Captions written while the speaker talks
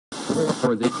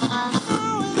or they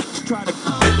try to.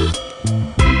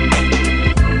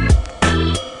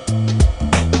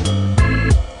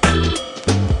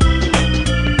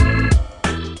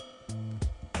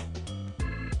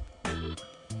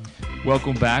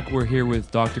 Welcome back. We're here with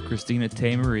Dr. Christina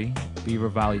Teimouri, Beaver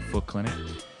Valley Foot Clinic.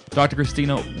 Dr.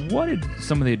 Christina, what is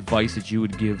some of the advice that you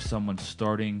would give someone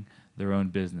starting their own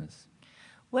business?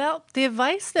 Well, the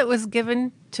advice that was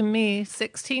given to me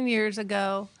 16 years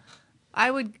ago, I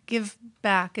would give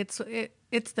back. It's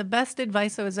the best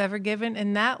advice I was ever given,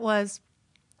 and that was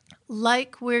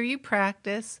like where you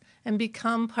practice and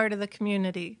become part of the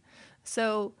community.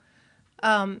 So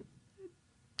the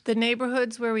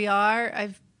neighborhoods where we are,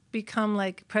 I've become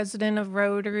like president of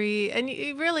Rotary, and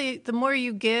you really, the more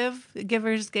you give,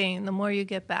 givers gain, the more you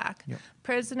get back. Yep.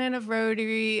 President of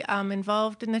Rotary,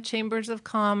 involved in the Chambers of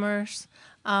Commerce.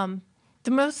 The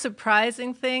most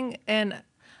surprising thing, and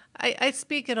I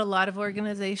speak at a lot of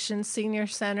organizations, senior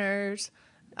centers,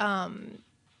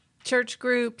 church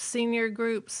groups, senior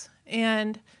groups,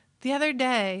 and the other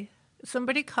day,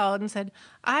 somebody called and said,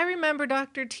 I remember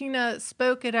Dr. Tina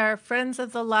spoke at our Friends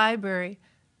of the Library.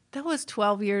 That was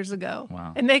 12 years ago.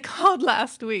 Wow. And they called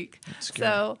last week.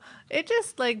 So it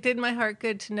just did my heart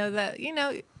good to know that,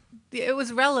 it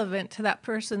was relevant to that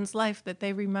person's life that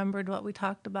they remembered what we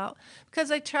talked about.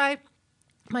 Because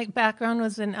my background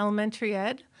was in elementary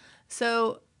ed.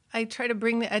 So I try to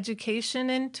bring the education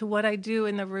into what I do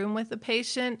in the room with the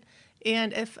patient.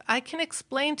 And if I can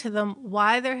explain to them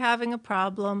why they're having a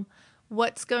problem,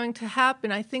 what's going to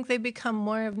happen, I think they become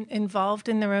more involved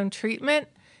in their own treatment.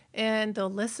 And they'll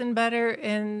listen better,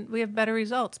 and we have better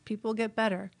results. People get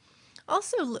better.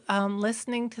 Also,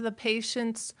 listening to the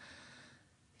patients,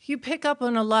 you pick up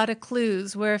on a lot of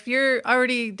clues where if you're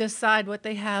already decide what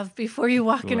they have before you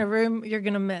walk in a room, you're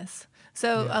going to miss.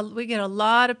 So we get a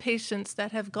lot of patients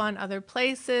that have gone other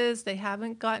places, they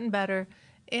haven't gotten better,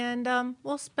 and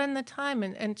we'll spend the time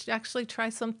and actually try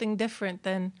something different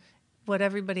than what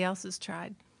everybody else has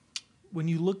tried. When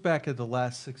you look back at the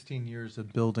last 16 years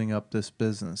of building up this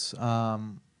business,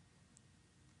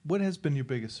 what has been your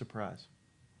biggest surprise?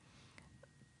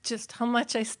 Just how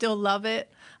much I still love it.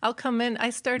 I'll come in. I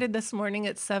started this morning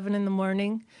at 7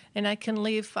 a.m, and I can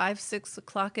leave 5, 6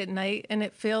 o'clock at night, and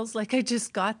it feels like I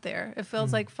just got there. It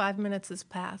feels like 5 minutes has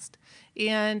passed.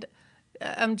 And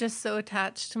I'm just so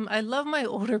attached to them. I love my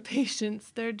older patients.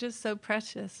 They're just so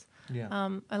precious. Yeah.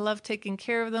 I love taking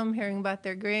care of them, hearing about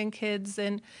their grandkids,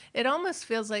 and it almost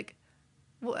feels like,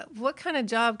 what kind of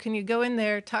job can you go in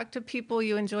there, talk to people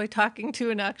you enjoy talking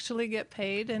to, and actually get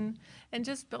paid, and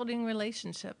just building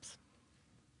relationships?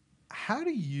 How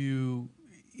do you,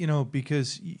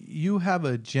 because you have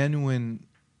a genuine,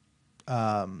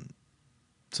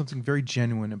 something very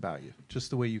genuine about you, just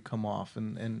the way you come off,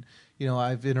 and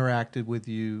I've interacted with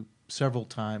you several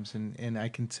times, and I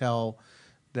can tell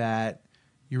that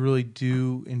you really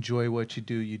do enjoy what you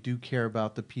do. You do care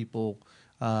about the people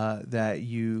that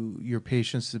your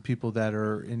patients, the people that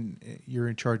you're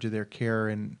in charge of their care.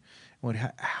 And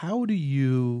how do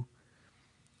you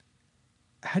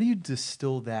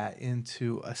distill that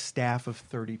into a staff of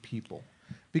 30 people?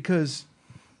 Because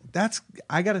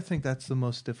I got to think that's the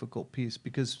most difficult piece,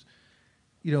 because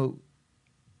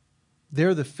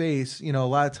they're the face. A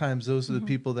lot of times those are the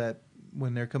people that,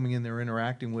 when they're coming in, they're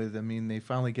interacting with. I mean, they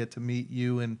finally get to meet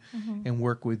you and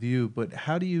work with you. But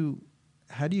how do you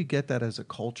get that as a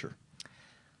culture?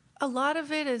 A lot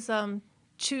of it is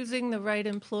choosing the right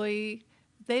employee.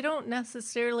 They don't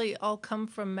necessarily all come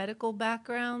from medical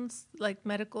backgrounds, like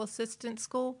medical assistant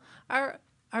school. Our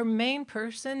main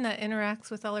person that interacts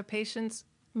with all our patients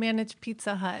managed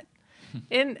Pizza Hut,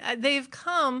 and they've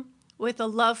come with a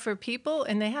love for people,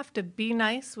 and they have to be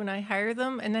nice when I hire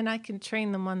them, and then I can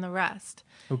train them on the rest.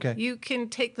 Okay. You can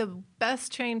take the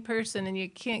best trained person, and you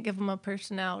can't give them a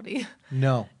personality.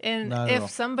 No. And if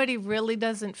somebody really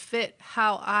doesn't fit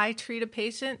how I treat a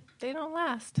patient, they don't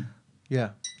last.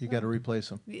 Yeah, you got to replace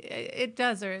them. It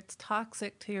does, or it's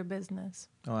toxic to your business.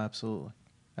 Oh, absolutely.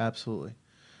 Absolutely.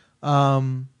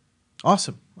 Awesome.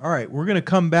 All right, we're going to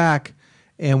come back,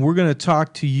 and we're going to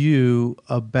talk to you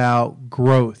about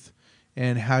growth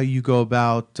and how you go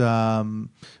about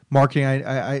marketing.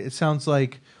 It sounds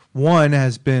like one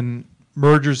has been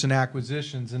mergers and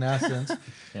acquisitions, in essence.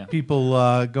 Yeah. People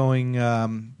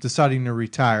deciding to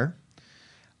retire.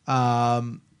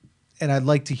 And I'd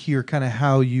like to hear kind of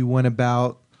how you went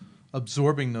about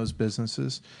absorbing those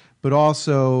businesses, but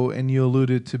also, and you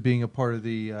alluded to being a part of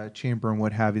the chamber and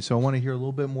what have you. So I want to hear a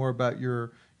little bit more about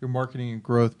your marketing and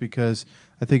growth, because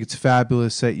I think it's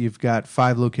fabulous that you've got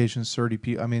 5 locations, 30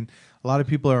 people. I mean, a lot of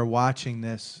people are watching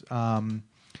this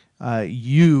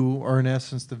you are in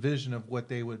essence the vision of what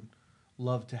they would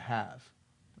love to have.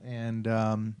 And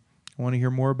I want to hear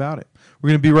more about it. We're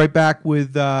going to be right back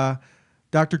with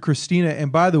Dr. Christina.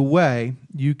 And by the way,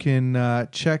 you can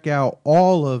check out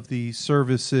all of the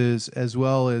services as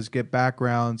well as get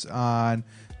backgrounds on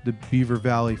the Beaver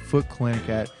Valley Foot Clinic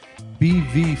at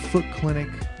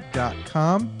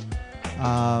bvfootclinic.com.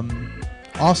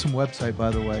 Awesome website, by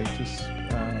the way. Just,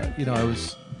 I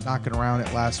was knocking around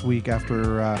it last week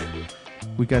after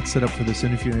we got set up for this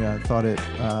interview, and I thought it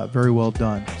very well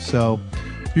done. So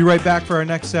be right back for our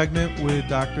next segment with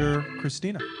Dr.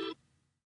 Christina.